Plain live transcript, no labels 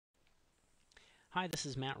Hi, this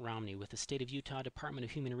is Matt Romney with the State of Utah Department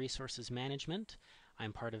of Human Resources Management.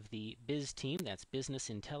 I'm part of the BIZ team, that's Business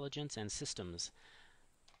Intelligence and Systems.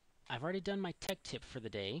 I've already done my tech tip for the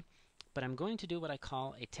day, but I'm going to do what I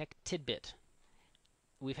call a tech tidbit.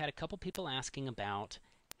 We've had a couple people asking about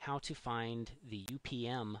how to find the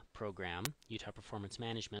UPM program, Utah Performance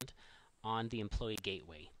Management, on the Employee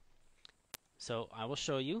Gateway. So I will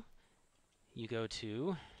show you. You go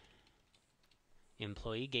to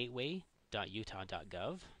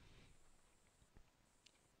employeegateway.utah.gov,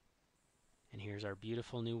 and here's our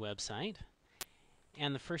beautiful new website.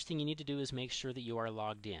 And the first thing you need to do is make sure that you are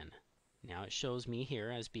logged in. Now it shows me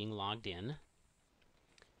here as being logged in.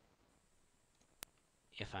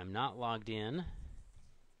 If I'm not logged in,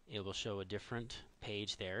 it will show a different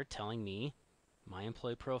page there telling me my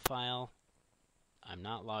employee profile, I'm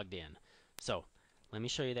not logged in. So let me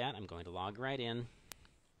show you that. I'm going to log right in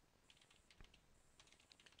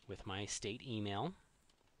with my state email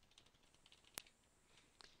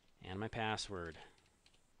and my password.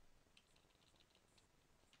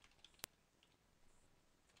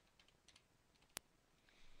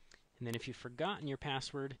 And then if you've forgotten your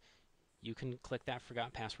password, you can click that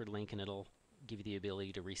Forgot Password link and it'll give you the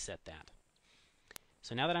ability to reset that.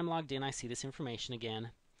 So now that I'm logged in, I see this information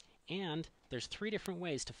again. And there's 3 different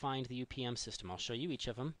ways to find the UPM system. I'll show you each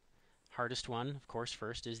of them. Hardest one, of course,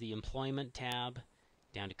 first is the Employment tab,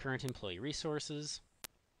 down to Current Employee Resources.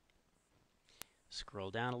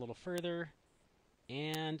 Scroll down a little further,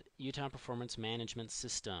 and Utah Performance Management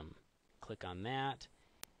System. Click on that,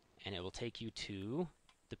 and it will take you to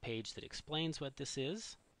the page that explains what this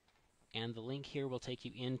is, and the link here will take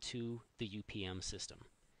you into the UPM system.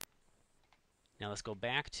 Now let's go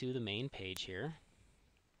back to the main page here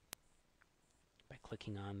by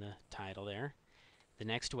clicking on the title there. The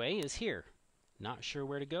next way is here. Not sure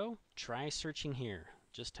where to go? Try searching here.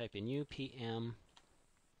 Just type in UPM,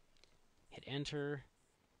 hit enter,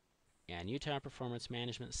 and Utah Performance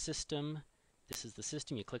Management System. This is the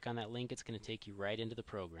system. You click on that link, it's going to take you right into the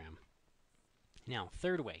program. Now,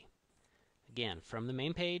 third way. Again, from the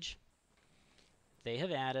main page, they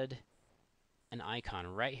have added an icon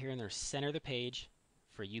right here in the center of the page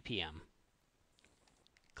for UPM.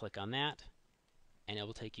 Click on that, and it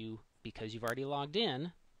will take you, because you've already logged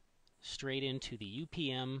in, straight into the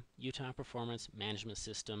UPM, Utah Performance Management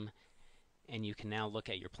System, and you can now look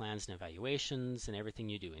at your plans and evaluations and everything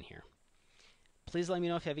you do in here. Please let me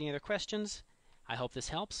know if you have any other questions. I hope this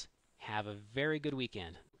helps. Have a very good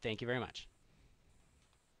weekend. Thank you very much.